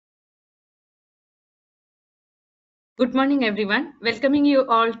Good morning, everyone. Welcoming you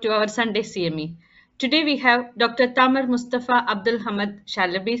all to our Sunday CME. Today we have Dr. Tamer Moustafa Abdul Hamid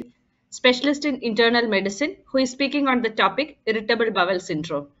Shalabi, specialist in internal medicine, who is speaking on the topic irritable bowel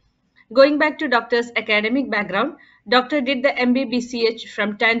syndrome. Going back to doctor's academic background, doctor did the MB-BCH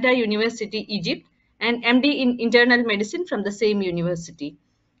from Tanta University, Egypt, and MD in internal medicine from the same university.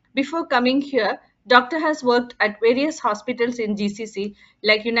 Before coming here, doctor has worked at various hospitals in GCC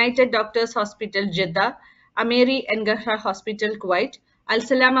like United Doctors Hospital Jeddah, Ameri Engahra Hospital Kuwait, Al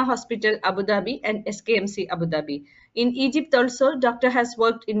Salama Hospital Abu Dhabi and SKMC Abu Dhabi. In Egypt also, doctor has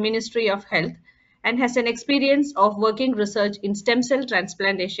worked in Ministry of Health and has an experience of working research in stem cell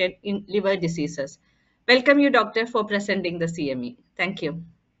transplantation in liver diseases. Welcome you, doctor, for presenting the CME. Thank you.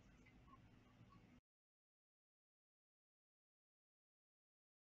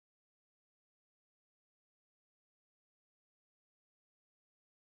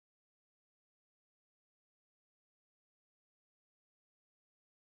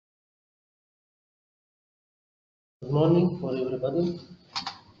 Good morning for everybody.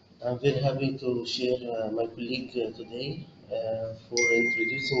 I'm very happy to share my colleague today for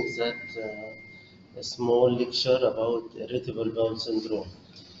introducing that a small lecture about irritable bowel syndrome.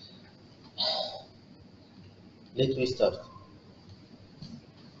 Let me start.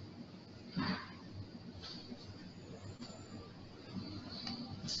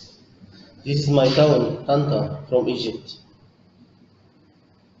 This is my town, Tanta, from Egypt.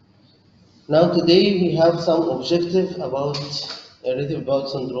 Now today we have some objective about irritable bowel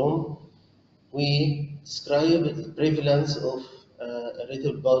syndrome. We describe the prevalence of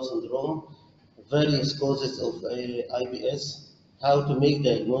irritable bowel syndrome, various causes of IBS, how to make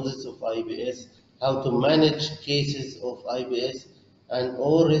diagnosis of IBS, how to manage cases of IBS, and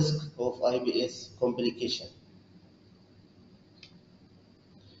all risk of IBS complication.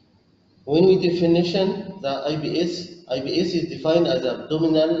 When we definition the IBS is defined as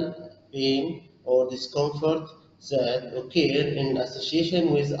abdominal pain or discomfort that occur in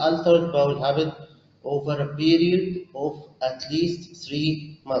association with altered bowel habit over a period of at least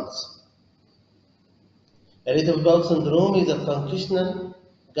 3 months. Irritable bowel syndrome is a functional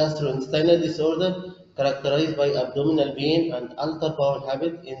gastrointestinal disorder characterized by abdominal pain and altered bowel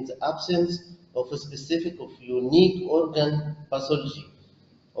habit in the absence of a specific of unique organ pathology.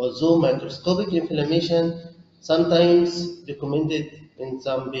 Although microscopic inflammation sometimes recommended in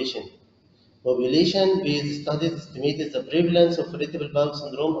some patients. Population-based studies estimated the prevalence of irritable bowel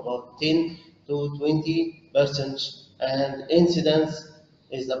syndrome about 10 to 20% and incidence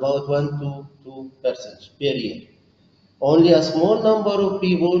is about 1 to 2% per year. Only a small number of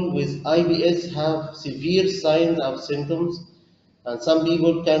people with IBS have severe signs and symptoms, and some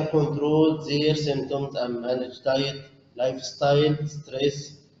people can control their symptoms and manage diet, lifestyle,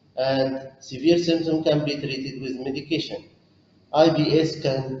 stress, and severe symptoms can be treated with medication. IBS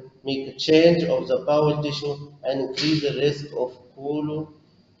can make a change of the bowel tissue and increase the risk of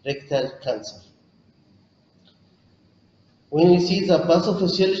colorectal cancer. When we see the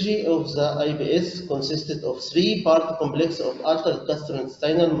pathophysiology of the IBS consisted of three-part complex of altered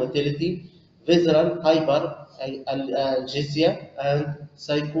gastrointestinal motility, visceral hyperalgesia, and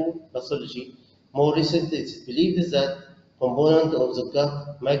psychopathology. More recently, it is believed that component of the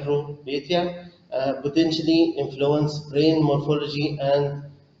gut microbiota potentially influence brain morphology and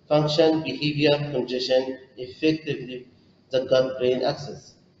function behavior congestion effectively the gut-brain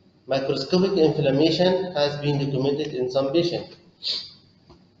axis. Microscopic inflammation has been documented in some patients.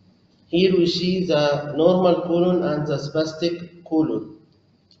 Here we see the normal colon and the spastic colon.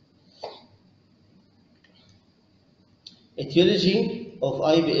 Etiology of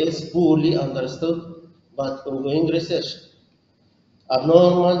IBS poorly understood but ongoing research.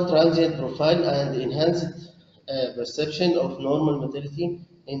 Abnormal transient profile and enhanced perception of normal motility,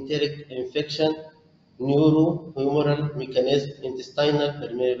 enteric infection, neurohumoral mechanism, intestinal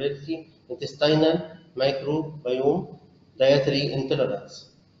permeability, intestinal microbiome, dietary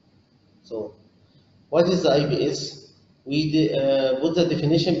intolerance. So, what is the IBS? We put the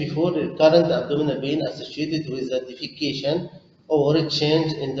definition before: recurrent abdominal pain associated with the defecation or a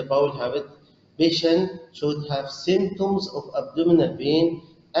change in the bowel habit. Patient should have symptoms of abdominal pain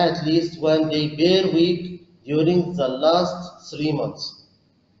at least 1 day per week during the last 3 months.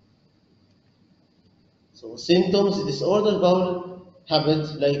 So symptoms: disordered bowel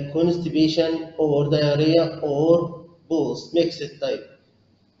habit like constipation or diarrhea or both mixed type.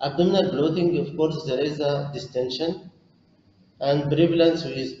 Abdominal bloating, of course, there is a distinction. And prevalence,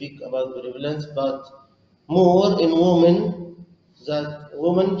 we speak about prevalence, but more in women, that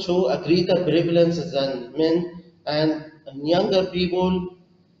women show a greater prevalence than men, and in younger people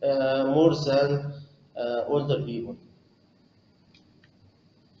more than older people.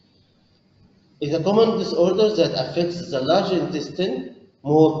 Is a common disorder that affects the large intestine,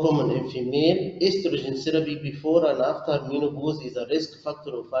 more common in female. Estrogen therapy before and after menopause is a risk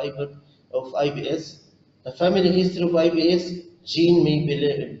factor of IBS. A family history of IBS gene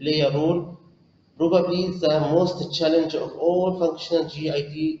may play a role. Probably the most challenge of all functional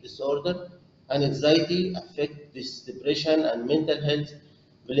GIT disorder and anxiety affect this depression and mental health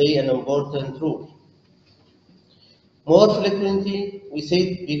play an important role. More frequently, we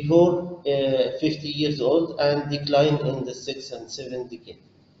said before 50 years old and decline in the 6th and 7th decade.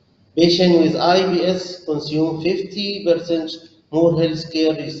 Patients with IBS consume 50% more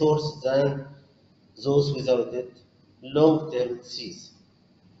healthcare resources than those without it. Long-term disease.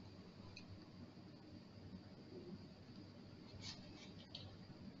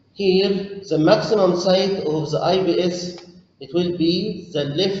 Here, the maximum site of the IBS, it will be the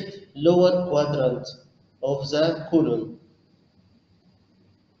left lower quadrant of the colon.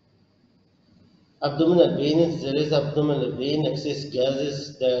 Abdominal pain, if there is abdominal pain, excess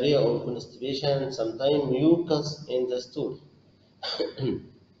gases, diarrhea or constipation, sometimes mucus in the stool.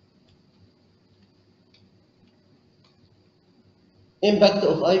 Impact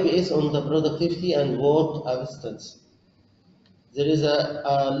of IBS on the productivity and work abstinence. There is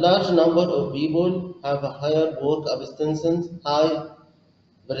a large number of people have a higher work abstinence, high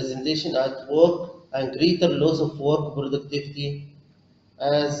presentation at work, and greater loss of work productivity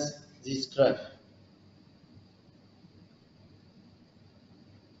as described.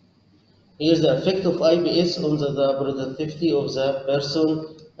 Here is the effect of IBS on the productivity of the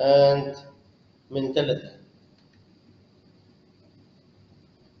person and mentality.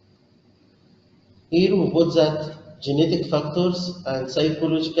 Here we put that genetic factors and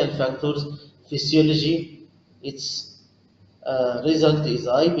psychological factors, physiology, its result is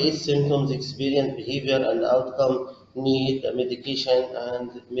IBS symptoms, experience, behavior, and outcome, need medication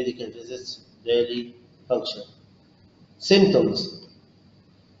and medical visits, daily function. Symptoms.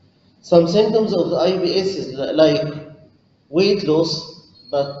 Some symptoms of the IBS is like weight loss,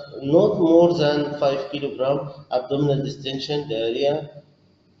 but not more than 5 kilograms, abdominal distension, diarrhea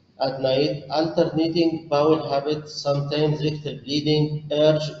at night, alternating bowel habits, sometimes rectal bleeding,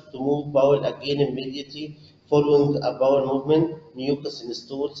 urge to move bowel again immediately following a bowel movement, mucus in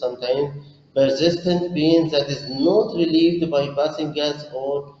stool, sometimes persistent pain that is not relieved by passing gas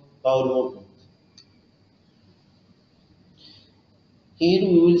or bowel movement. Here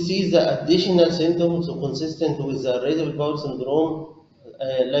we will see the additional symptoms consistent with the irritable bowel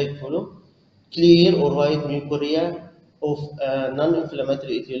syndrome like follow. Clear or white mucoria of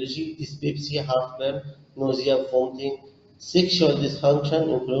non-inflammatory etiology, dyspepsia, heartburn, nausea, vomiting, sexual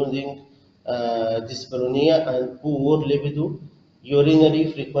dysfunction including dyspareunia and poor libido,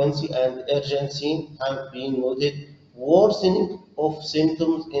 urinary frequency and urgency have been noted, worsening of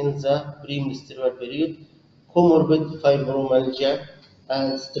symptoms in the premenstrual period, comorbid fibromyalgia,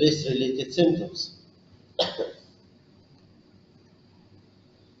 and stress-related symptoms.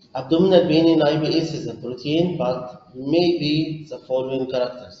 Abdominal pain in IBS is a protein, but may be the following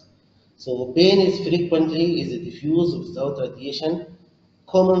characters. So pain is frequently is diffuse without radiation.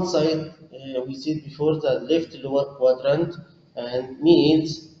 Common site, we said before, the left lower quadrant, and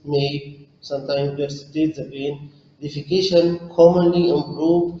meals may sometimes persist the pain. Defecation commonly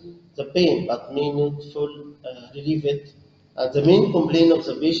improve the pain, but may not full relieve it. The main complaint of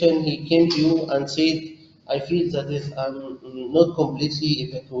the patient, he came to you and said, I feel that is not completely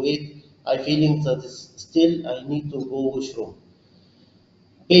evacuate. I feeling that is still I need to go washroom.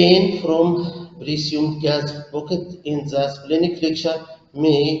 Pain from presumed gas pocket in the splenic flexure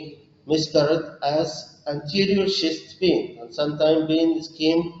may masquerade as anterior chest pain, and sometimes pain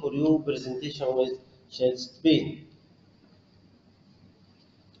came for you presentation with chest pain.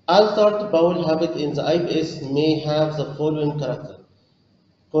 Altered bowel habit in the IBS may have the following character.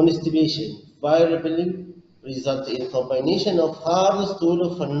 Constipation variably results in combination of hard stool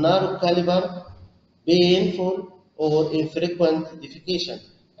of a narrow caliber, painful or infrequent defecation,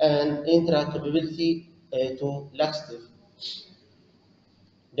 and intractability to laxative.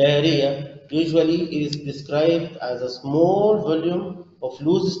 Diarrhea usually is described as a small volume of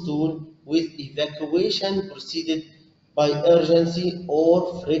loose stool with evacuation preceded by urgency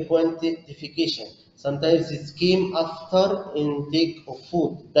or frequent defecation. Sometimes it came after intake of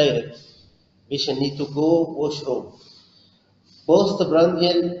food direct. Patient need to go washroom.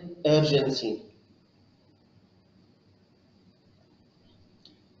 Postprandial urgency.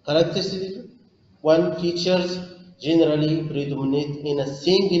 Characteristic one features generally predominate in a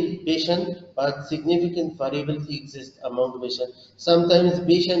single patient, but significant variability exists among patients. Sometimes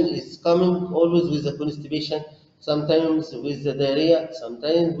patient is coming always with a constipation, sometimes with the diarrhea,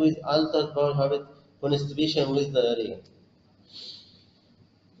 sometimes with altered bowel habit, constipation with diarrhea.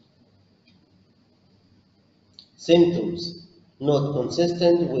 Symptoms not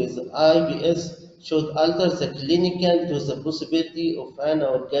consistent with IBS should alter the clinical to the possibility of an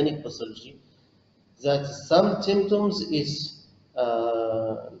organic pathology. That some symptoms is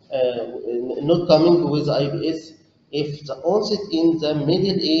not coming with IBS if the onset in the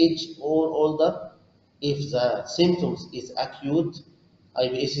middle age or older, if the symptoms is acute.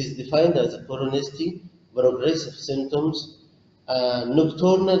 IBS is defined as chronicity, progressive symptoms,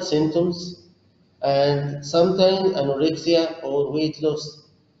 nocturnal symptoms, and sometimes anorexia or weight loss.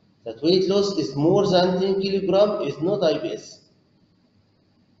 That weight loss is more than 10 kilogram is not IBS.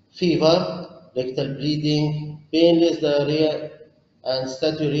 Fever, rectal bleeding, painless diarrhea, and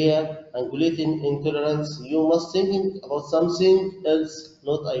staturia, and gluten intolerance. You must think about something else,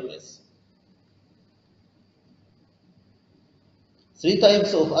 not IBS. Three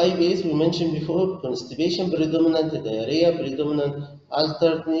types of IBS we mentioned before: constipation predominant, diarrhea predominant,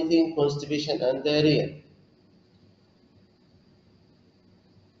 alternating constipation and diarrhea.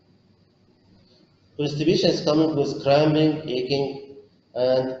 Constipation is coming with cramping, aching,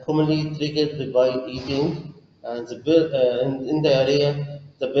 and commonly triggered by eating. And in diarrhea,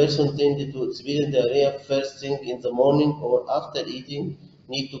 the person tended to experience diarrhea first thing in the morning or after eating,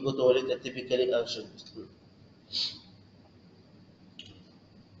 need to go to toilet typically urgent.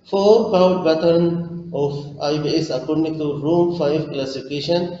 Four bowel pattern of IBS according to Room 5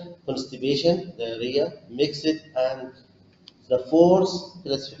 classification: constipation, diarrhea, mixed, and the fourth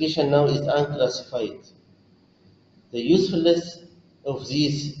classification now is unclassified. The usefulness of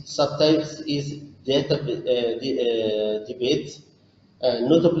these subtypes is debate.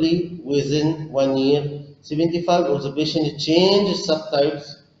 Notably, within 1 year, 75 of the patients change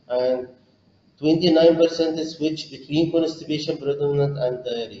subtypes and 29% switch between constipation predominant and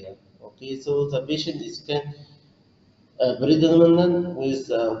diarrhea. Okay, so the patient is predominant with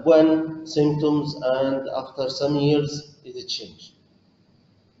one symptoms, and after some years it changed.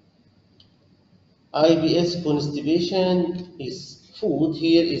 IBS constipation is food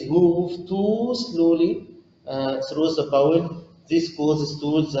here is moved too slowly through the bowel. This causes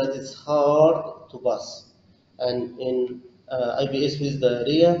stools that is hard to pass. And in IBS with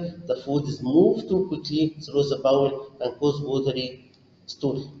diarrhea, the food is moved too quickly through the bowel and cause watery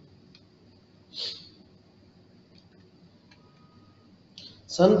stool.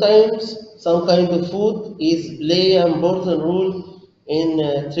 Sometimes some kind of food is play an important role in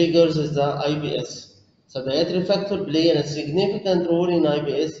triggers the IBS. So dietary factor play a significant role in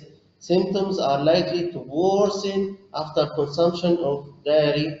IBS. Symptoms are likely to worsen after consumption of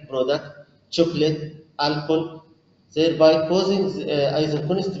dairy product, chocolate, alcohol, thereby causing either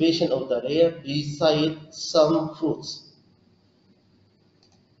constipation or diarrhea beside some fruits.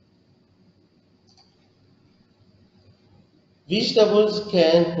 Vegetables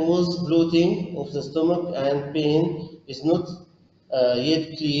can cause bloating of the stomach and pain. Is not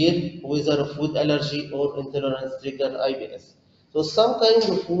yet clear whether food allergy or intolerance trigger IBS. So some kind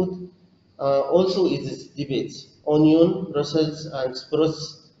of food also is debates. Onion, Brussels and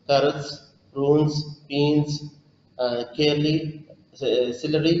sprouts, carrots, prunes, beans,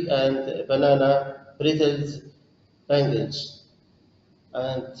 celery and banana, pretzels, bangles.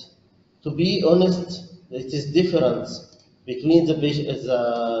 And to be honest, it is difference between the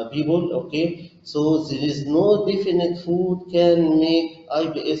people, okay? So there is no definite food can make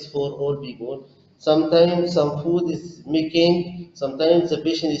IBS for all people. Sometimes some food is making, sometimes the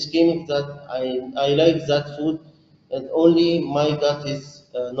patient is claiming that I like that food and only my gut is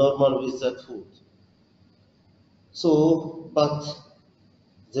normal with that food. So, but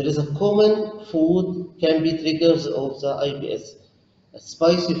there is a common food can be triggers of the IBS. A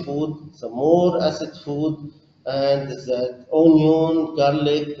spicy food, the more acid food, and the onion,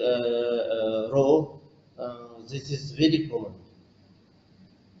 garlic, raw. This is very common.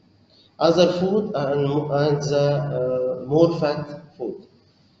 Other food and the more fat food.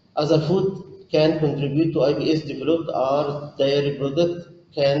 Other food can contribute to IBS developed are dairy product,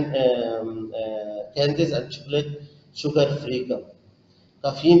 candies and chocolate, sugar-free cup.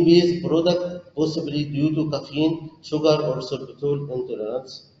 Caffeine-based product, possibly due to caffeine, sugar, or sorbitol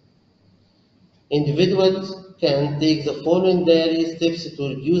intolerance. Individuals can take the following dietary steps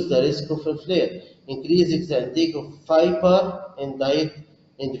to reduce the risk of a flare. Increasing the intake of fiber in diet.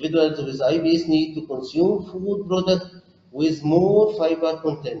 Individuals with IBS need to consume food products with more fiber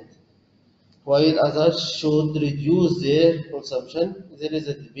content. while others should reduce their consumption. There is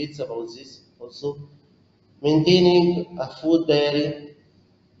a debate about this also. Maintaining a food diary,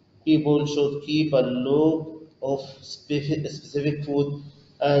 people should keep a log of specific food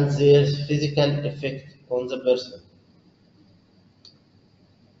and their physical effect on the person.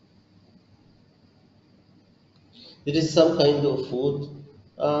 There is some kind of food,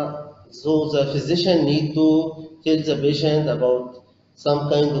 so the physician need to tell the patient about some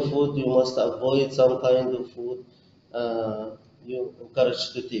kind of food you must avoid, some kind of food you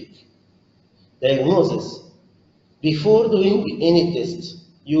encourage to take. Diagnosis. Before doing any test,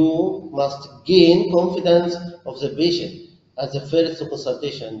 you must gain confidence of the patient at the first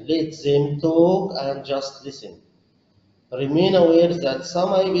consultation. Let them talk and just listen. Remain aware that some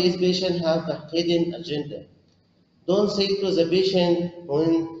IBS patients have a hidden agenda. Don't say to the patient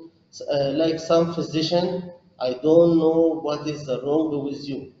when, like some physician, I don't know what is wrong with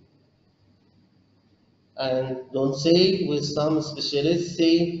you. And don't say with some specialists,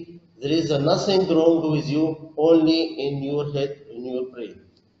 say there is nothing wrong with you, only in your head, in your brain.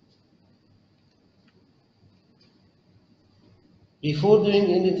 Before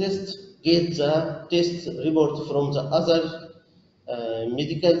doing any test, get the test report from the other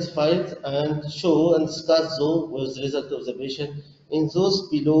medical files and show and discuss those with the result of the patient. In those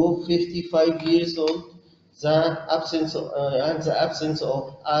below 55 years old, the absence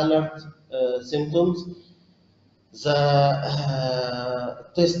of alert symptoms. The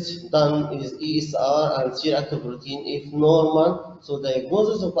test done is ESR and C-reactive protein if normal. So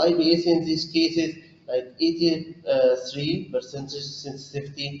diagnosis of IBS in these cases like 83%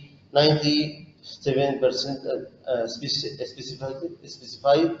 sensitivity, 97%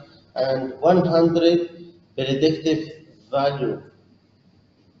 specified, and 100 predictive value,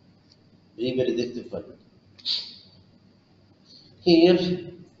 predictive value. Here,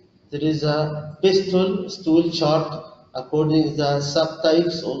 there is a pistol stool chart according to the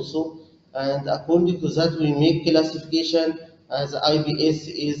subtypes also, and according to that we make classification as IBS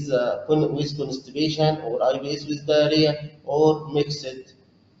is with constipation or IBS with diarrhea or mixed.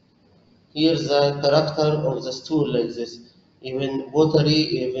 Here's the character of the stool like this, even watery,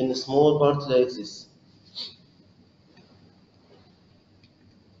 even small part like this.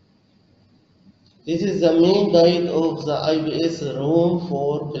 This is the main guide of the IBS room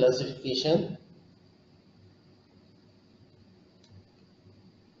for classification.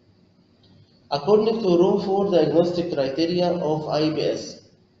 According to Room 4 diagnostic criteria of IBS,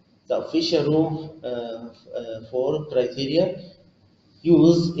 the official Room 4 criteria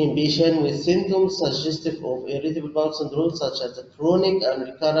use in patients with symptoms suggestive of irritable bowel syndrome such as chronic and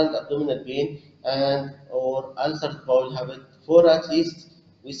recurrent abdominal pain and or altered bowel habit for at least,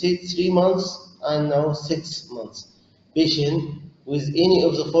 we said 3 months and now 6 months. Patient with any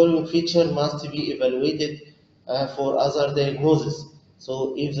of the following features must be evaluated for other diagnosis.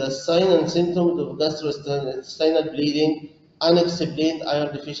 So if the sign and symptoms of gastrointestinal bleeding, unexplained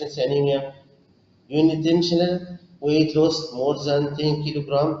iron deficiency anemia, unintentional weight loss more than 10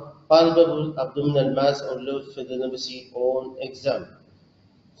 kilogram, palpable abdominal mass or lymphadenopathy on exam.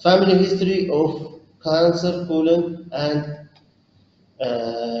 Family history of cancer, colon, and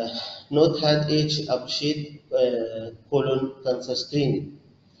not had age-appreciated colon cancer screening.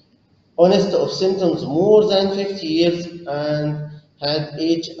 Honest of symptoms more than 50 years and had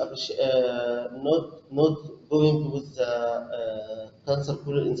age not going with cancer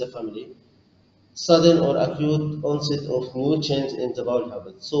colon in the family. Sudden or acute onset of new change in the bowel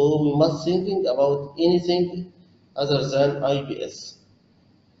habit. So we must thinking about anything other than IBS.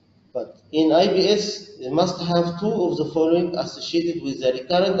 But in IBS, you must have two of the following associated with the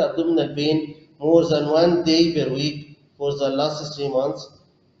recurrent abdominal pain more than 1 day per week for the last 3 months,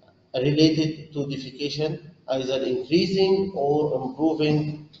 related to defecation, either increasing or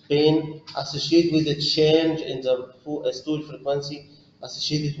improving pain associated with a change in the stool frequency,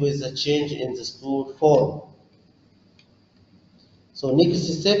 associated with the change in the stool form. So next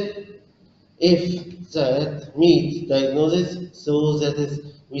step, if that meet diagnosis, so that is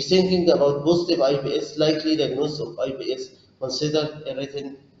we thinking about positive IBS, likely diagnosis of IBS, consider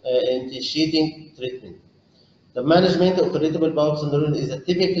initiating treatment. The management of irritable bowel syndrome is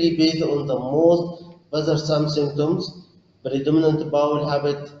typically based on the most bothersome symptoms, predominant bowel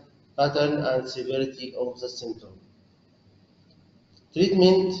habit pattern, and severity of the symptom.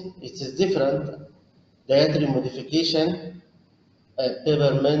 Treatment, it is different. Dietary modification,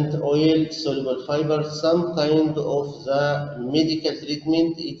 peppermint oil, soluble fiber, some kind of the medical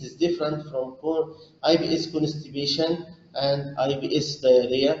treatment. It is different from IBS constipation and IBS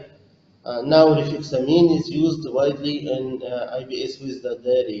diarrhea. Now rifaximin is used widely in IBS with the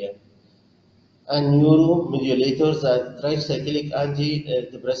diarrhea. and neuromodulators like tricyclic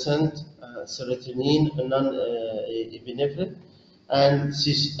antidepressant, serotonin, non-epinephrine, and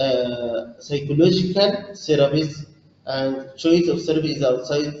psychological therapies. And choice of therapy is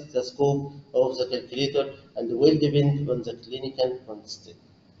outside the scope of the calculator and will depend on the clinical context.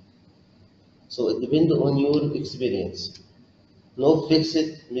 So it depends on your experience. No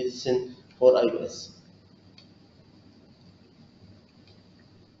fixed medicine for IBS.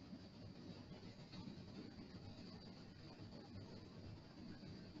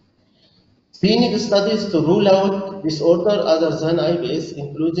 Screening studies to rule out disorder other than IBS,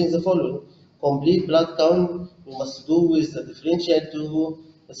 including the following: complete blood count. You must do with the differential to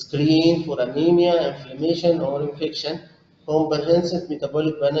screen for anemia, inflammation, or infection. Comprehensive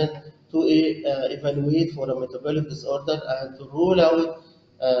metabolic panel to evaluate for a metabolic disorder and to rule out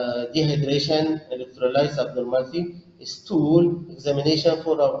dehydration, electrolytes abnormality. Stool examination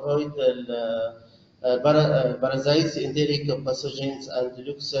for avoid parasites, enteric pathogens, and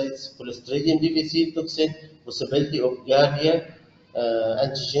leukocytes, Clostridium difficile toxin, possibility of Giardia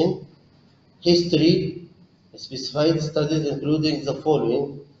antigen, history, specified studies including the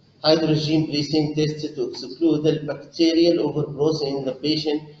following: hydrogen breathing test to exclude the bacterial overgrowth in the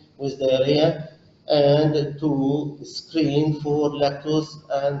patient with diarrhea, and to screen for lactose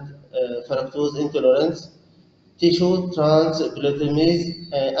and fructose intolerance, tissue transglutaminase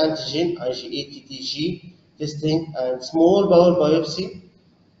antigen IgA-TTG testing, and small bowel biopsy,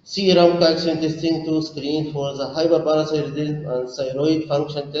 serum calcium testing to screen for the hyperparathyroidism and thyroid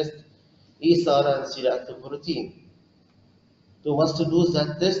function test, ESR and C-reactive protein. You must do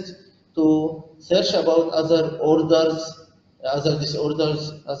that test to search about other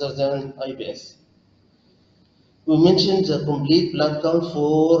disorders other than IBS. We mentioned the complete blood count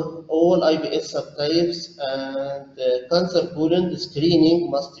for all IBS subtypes, and cancer colon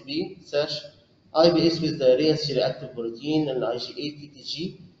screening must be searched IBS with diarrhea, C-reactive protein, and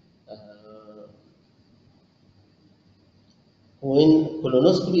IgA-TTG. When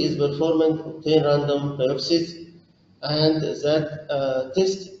colonoscopy is performed, obtain random biopsies, and that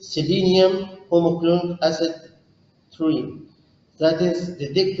test selenium homoclonic acid 3. That is,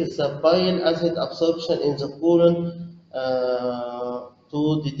 detect the bile acid absorption in the colon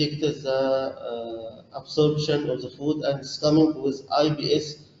to detect the absorption of the food and is coming with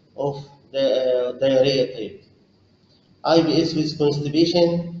IBS of the diarrhea type. IBS with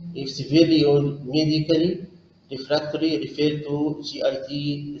constipation, if severely or medically refractory, refer to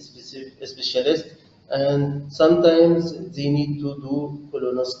GIT specialist, and sometimes they need to do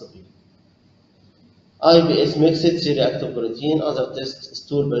colonoscopy. IBS mixed C-reactive protein, other tests,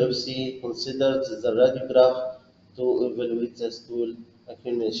 stool biopsy, considered the radiograph to evaluate the stool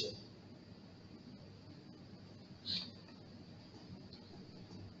accumulation.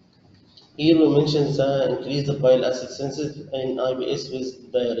 Here we mention the increased bile acid sensitive in IBS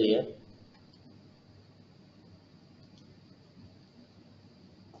with diarrhea.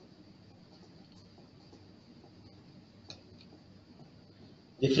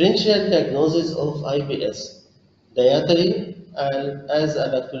 Differential diagnosis of IBS: dietary, as a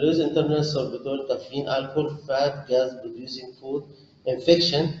lactose intolerance, sorbitol, caffeine, alcohol, fat, gas producing food;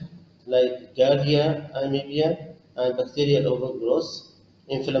 infection like Giardia, amebia, and bacterial overgrowth;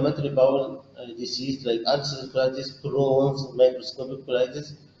 inflammatory bowel disease like ulcerative colitis, Crohn's, microscopic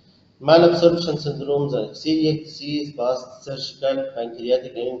colitis; malabsorption syndromes like celiac disease, past surgical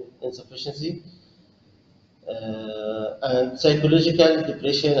pancreatic insufficiency; and psychological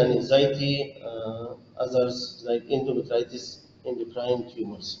depression and anxiety, others like endometritis, endocrine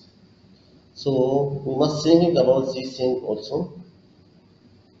tumors. So we must think about these things also.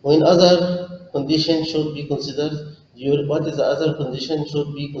 When other conditions should be considered, what is the other condition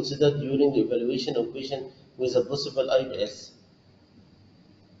should be considered during the evaluation of patient with a possible IBS?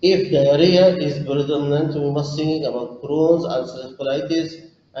 If diarrhea is predominant, we must think about Crohn's, ulcerative colitis,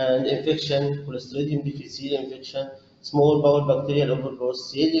 and infection, Clostridium difficile infection, small bowel bacterial overgrowth,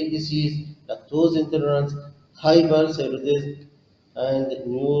 celiac disease, lactose intolerance, hyperthyroidism, and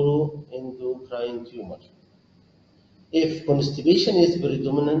neuroendocrine tumor. If constipation is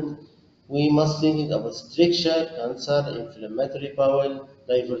predominant, we must think about stricture, cancer, inflammatory bowel,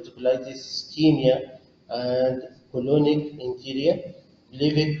 diverticulitis, ischemia, and colonic interior,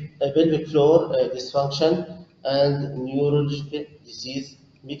 pelvic floor dysfunction, and neurological disease,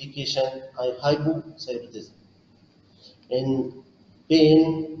 medication, hypothyroidism. In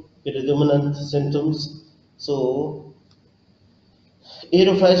pain, predominant symptoms, so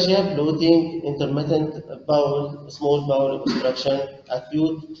aerophagia, bloating, intermittent bowel, small bowel obstruction,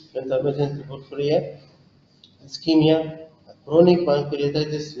 acute intermittent porphyria, ischemia, chronic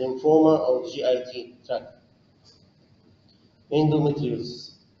pancreatitis, lymphoma, or GIT tract,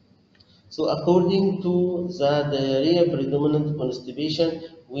 endometriosis. So according to the diarrhea predominant constipation,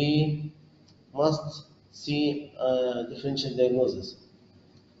 we must see a differential diagnosis.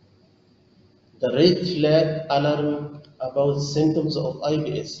 The red flag alarm about symptoms of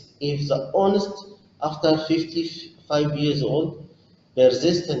IBS. If the honest after 55 years old,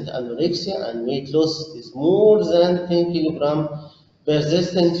 persistent anorexia and weight loss is more than 10 kilogram,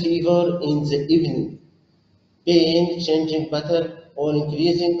 persistent fever in the evening, pain changing pattern or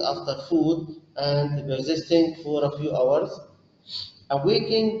increasing after food and persisting for a few hours,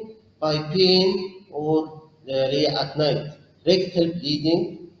 awakened by pain or diarrhea at night, rectal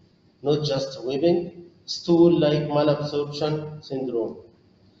bleeding, not just weeping, stool-like malabsorption syndrome,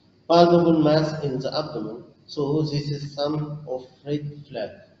 palpable mass in the abdomen. So this is some of red flag.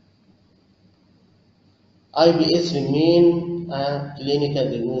 IBS remain a clinical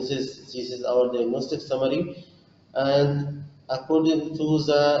diagnosis. This is our diagnostic summary, and according to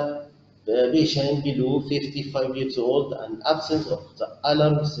the patient below 55 years old and absence of the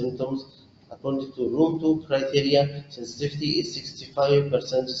alarm symptoms, according to room 2 criteria, sensitivity is 65%,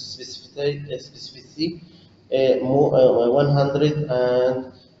 specificity 100,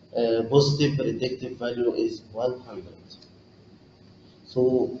 and positive predictive value is 100.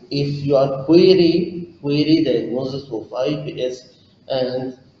 So if you are query diagnosis of IBS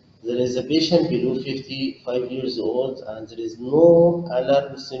and there is a patient below 55 years old and there is no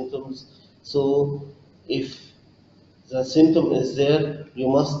alarm symptoms, so if the symptom is there, you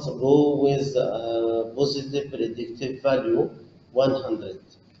must go with positive predictive value 100.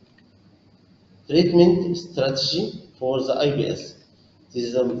 Treatment strategy for the IBS. This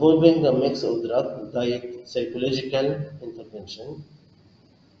is involving a mix of drug, diet, psychological intervention.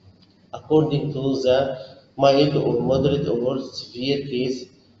 According to the mild or moderate or severe case,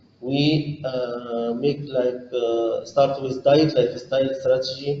 we make like start with diet lifestyle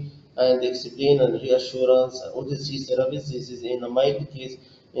strategy and explain and reassurance OTC service. This is in a mild case.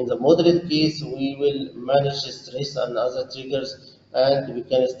 In the moderate case, we will manage stress and other triggers, and we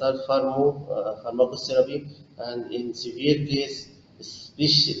can start pharmacotherapy. And in severe case,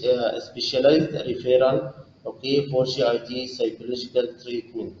 specialized referral, okay, for GIT psychological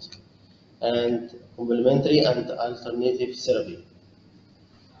treatment and complementary and alternative therapy.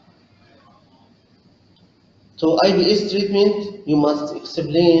 So IBS treatment, you must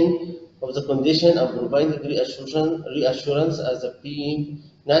explain of the condition and provide reassurance as a being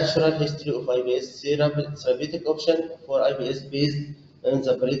natural history of IBS, therapeutic option for IBS based on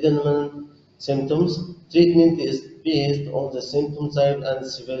the predominant symptoms. Treatment is based on the symptom type and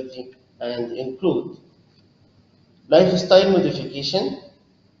severity and include lifestyle modification,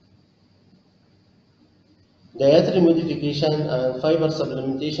 dietary modification and fiber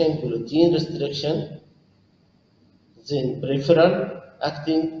supplementation, gluten restriction, then peripheral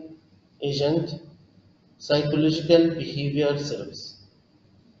acting agent, psychological behavior service.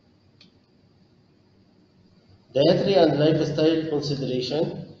 Dietary and lifestyle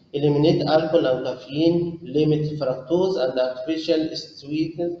consideration, eliminate alcohol and caffeine, limit fructose and artificial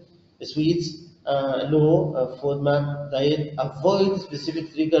sweets, low FODMAP diet, avoid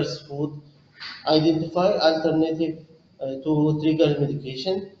specific triggers food, identify alternative to trigger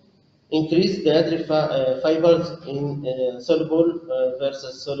medication, increase dietary fibers in soluble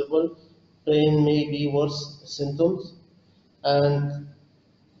versus soluble, pain may be worse symptoms, and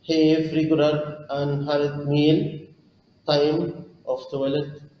have regular and hurried meal, time of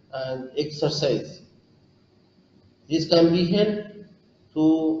toilet, and exercise. This can be helped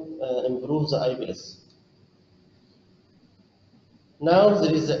to improve the IBS. Now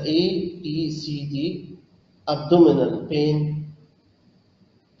there is a ABCD, abdominal pain,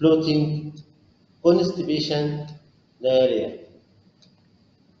 bloating, constipation, diarrhea.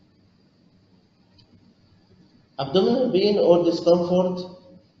 Abdominal pain or discomfort,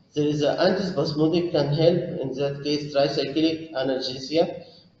 there is an antispasmodic can help, in that case tricyclic analgesia,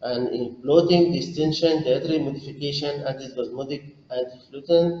 and in bloating, distension, dietary modification, antispasmodic,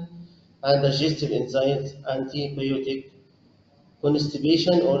 antifluent, and digestive enzymes, antibiotic,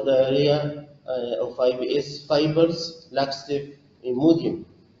 constipation or diarrhea of IBS, fibers, laxative, Imodium.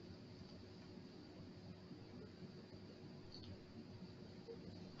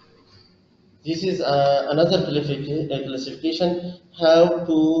 This is another classification how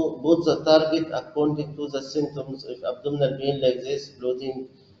to put the target according to the symptoms of abdominal pain like this, bloating,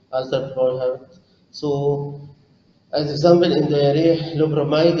 altered bowel habit. So, as example, in diarrhea,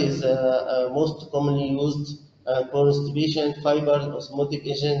 lopramide is most commonly used. Constipation, fiber, osmotic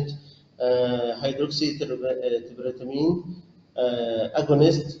agent, hydroxytetrabenazine,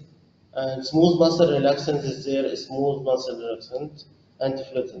 agonist, and smooth muscle relaxant is there, smooth muscle relaxant,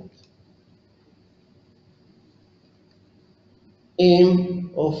 anti-flatant.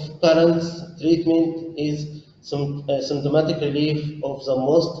 Aim of current treatment is symptomatic relief of the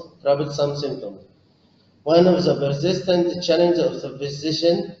most troublesome symptom. One of the persistent challenges of the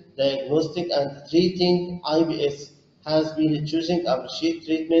physician diagnostic and treating IBS has been choosing appropriate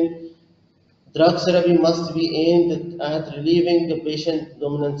treatment. Drug therapy must be aimed at relieving the patient's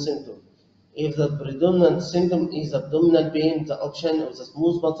dominant symptom. If the predominant symptom is abdominal pain, the option of the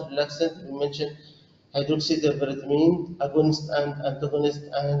smooth muscle relaxant we mentioned, hydroxydopatamine, agonist and antagonist,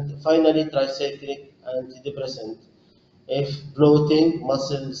 and finally tricyclic antidepressant. If bloating,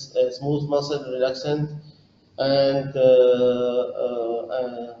 muscles, smooth muscle relaxant, and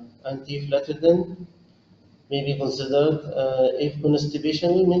anti-inflammatory may be considered. If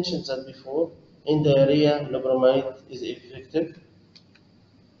constipation, we mentioned that before, in diarrhea, loperamide is effective.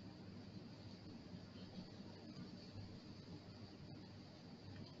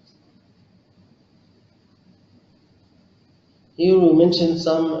 Here we mentioned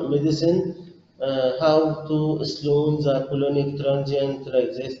some medicine, how to slow the colonic transient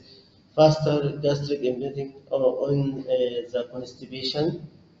like this, faster gastric emptying on the constipation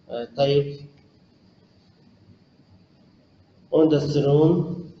type,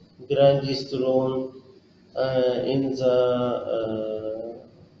 ondansetron, grandisterone in the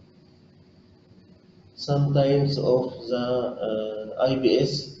sometimes of the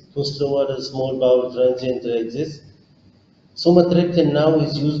IBS to slower the small bowel transient like this. Sumatriptan now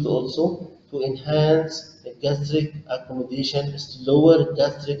is used also to enhance gastric accommodation, slower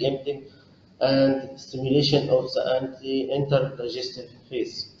gastric emptying, and stimulation of the interdigestive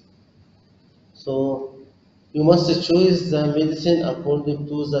phase. So you must choose the medicine according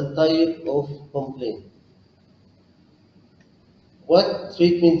to the type of complaint. What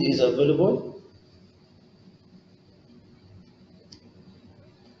treatment is available?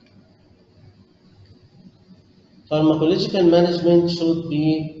 Pharmacological management should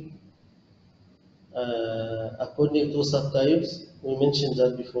be according to subtypes. We mentioned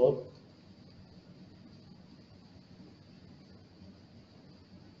that before.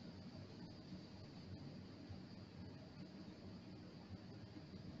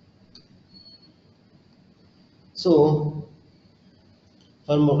 So,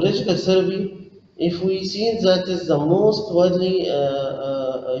 pharmacological therapy, if we see that is the most widely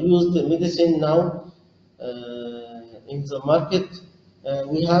used medicine now in the market,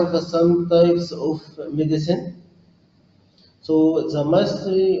 we have some types of medicine. So the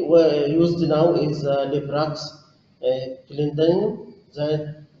mostly used now is Lebrax, Clinton,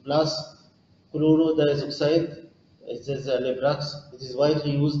 that plus chlorodiazoxide. It is Lebrax. It is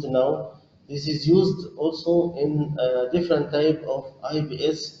widely used now. This is used also in different type of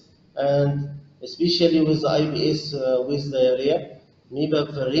IBS and especially with IBS with diarrhea.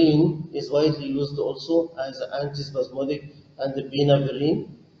 Mibavarine is widely used also as an antispasmodic and benavarine.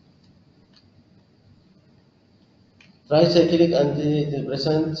 Tricyclic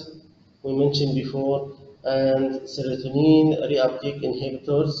antidepressant we mentioned before, and serotonin reuptake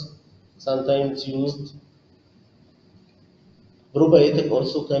inhibitors sometimes used. Probiotic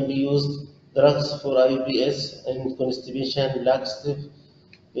also can be used. Drugs for IBS and constipation, laxative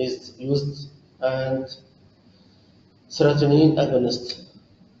is used, and serotonin agonist.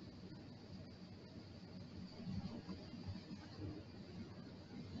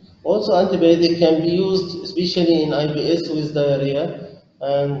 Also, antibiotic can be used, especially in IBS with diarrhea,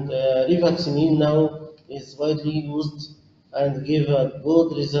 and rifaximin now is widely used and give a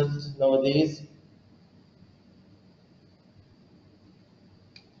good result nowadays.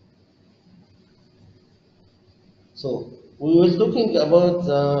 So we were talking about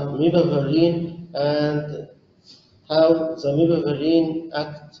the mibavarine and how the mibavarine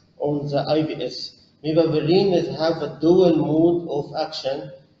act on the IBS. Mibavarine is have a dual mode of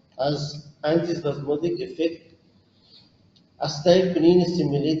action as antispasmodic effect. Acetylcholine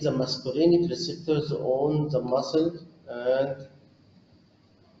stimulates the muscarinic receptors on the muscle and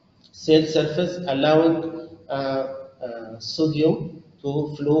cell surface, allowing sodium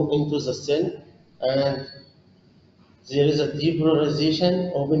to flow into the cell, and there is a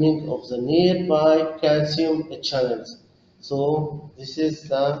depolarization opening of the nearby calcium channels. So this is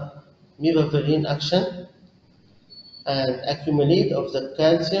the mibavarine action, and accumulate of the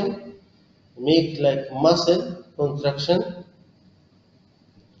calcium make like muscle contraction,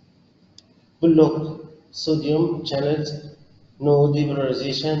 block sodium channels, no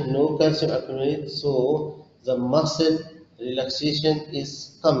depolarization, no calcium accumulate, so the muscle relaxation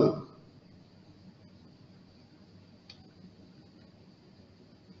is coming.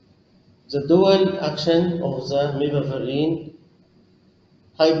 The dual action of the mebaverine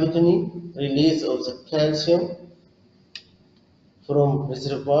hypotony, release of the calcium from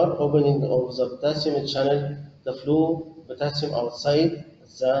reservoir, opening of the potassium channel, the flow potassium outside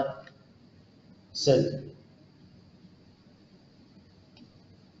the cell.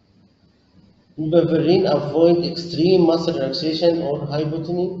 Mebaverine avoid extreme muscle relaxation or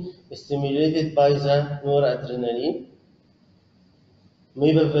hypotony stimulated by the noradrenaline.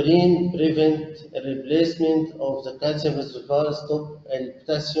 Mebaverine prevent replacement of the calcium reservoir, stop and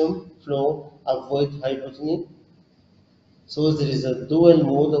potassium flow, avoid hypotony. So there is a dual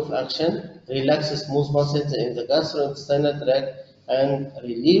mode of action, relax smooth muscles in the gastrointestinal tract and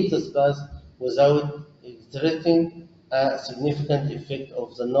relieve the spasm without exerting a significant effect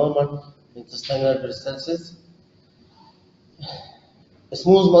of the normal intestinal peristalsis.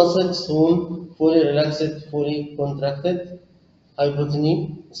 Smooth muscles soon fully relaxed, fully contracted,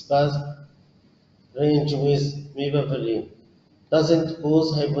 hypotony, spasm, range with mebaverine. Doesn't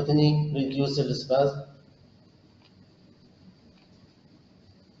cause hypotony, reduce the spasm.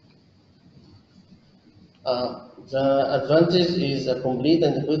 The advantage is a complete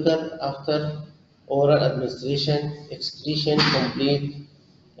and quicker after oral administration, excretion complete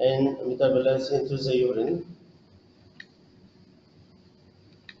and metabolized into the urine.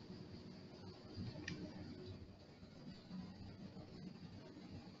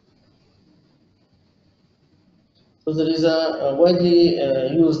 So there is a widely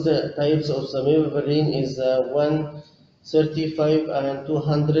used types of the mebaverine is 135 and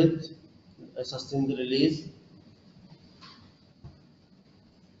 200 sustained release.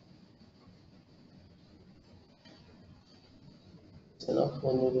 It's enough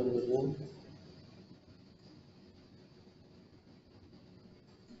one mebaverine.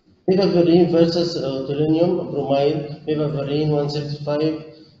 Mebaverine versus autolinium bromide. Mebaverine 165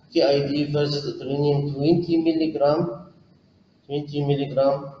 TID versus autolinium 20 milligram 20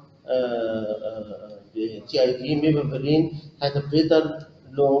 milligram TID. Mebaverine had a better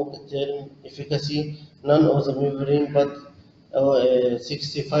long-term efficacy. None of the mebaverine, but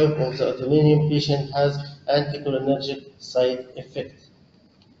 65 of the autoimmune patient has anticholinergic side effect.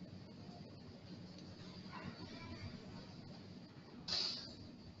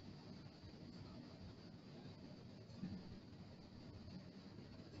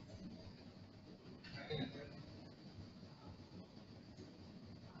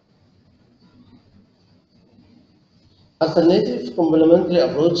 Alternative complementary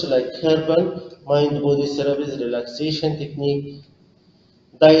approach like herbal, mind-body therapies, relaxation technique,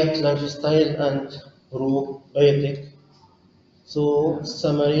 diet, lifestyle, and probiotic. So,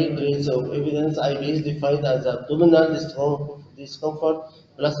 summary grades of evidence. IBS defined as abdominal discomfort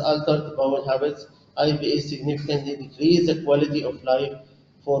plus altered bowel habits. IBS significantly decrease the quality of life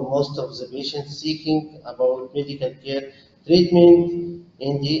for most of the patients seeking about medical care. Treatment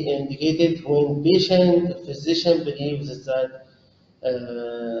indicated when patient physician believes that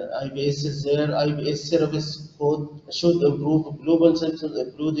IBS is there. IBS therapies should improve global symptoms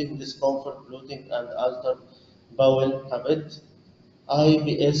including discomfort, bloating, and altered bowel habit.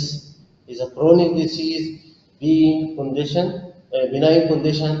 IBS is a chronic disease, benign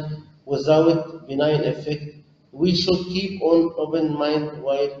condition without benign effect. We should keep on open mind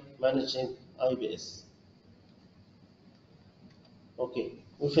while managing IBS. Okay,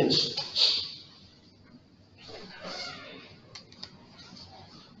 we finish.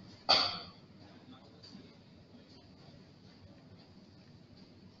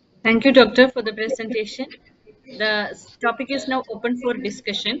 Thank you, Doctor, for the presentation. The topic is now open for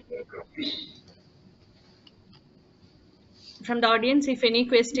discussion. From the audience, if any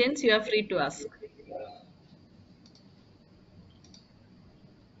questions, you are free to ask.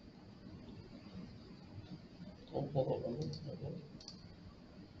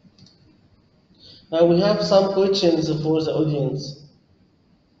 We have some questions for the audience.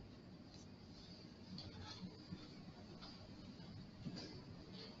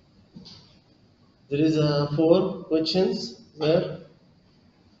 There is 4 questions there.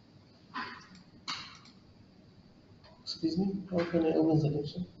 Excuse me, how can I open the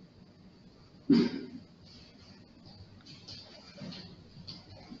question?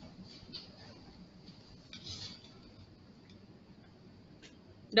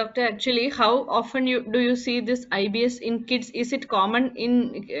 Doctor, actually, how often do you see this IBS in kids? Is it common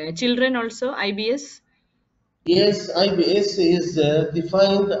in children also, IBS? Yes, IBS is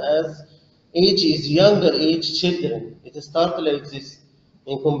defined as age is younger age children. It starts like this.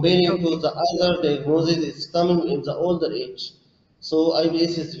 In comparing to Okay. the other diagnosis, it's coming in the older age. So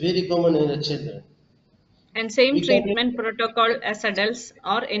IBS is very common in the children. And same We can treatment protocol as adults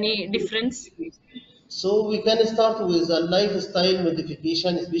or any difference? So we can start with a lifestyle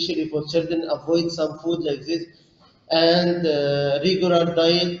modification, especially for children. Avoid some food like this, and regular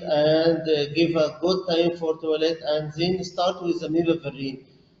diet, and give a good time for toilet, and then start with the mivivarin.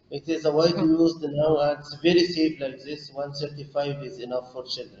 It is a widely Oh, used now, and it's very safe like this. 135 is enough for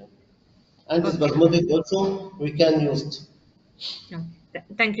children. And this okay. basmodic also we can use it. Okay.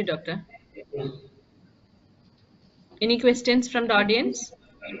 Thank you, doctor. Any questions from the audience?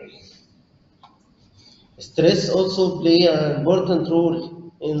 Stress also play an important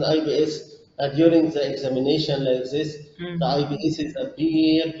role in IBS. During the examination like this, the Mhm. IBS is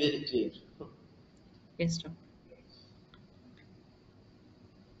appear very clear. Yes, doctor.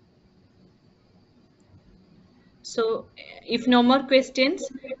 So, if no more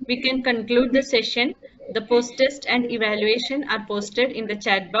questions, we can conclude the session. The post-test and evaluation are posted in the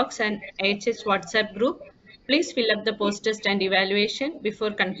chat box and AHS WhatsApp group. Please fill up the post-test and evaluation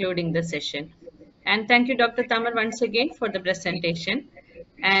before concluding the session. And thank you, Dr. Tamer, once again for the presentation.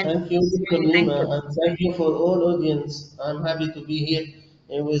 And Thank you, Dr. thank Nima, you. and thank you for all audience. I'm happy to be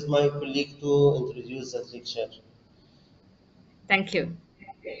here with my colleague to introduce that lecture. Thank you.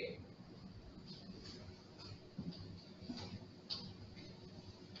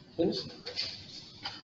 Finish?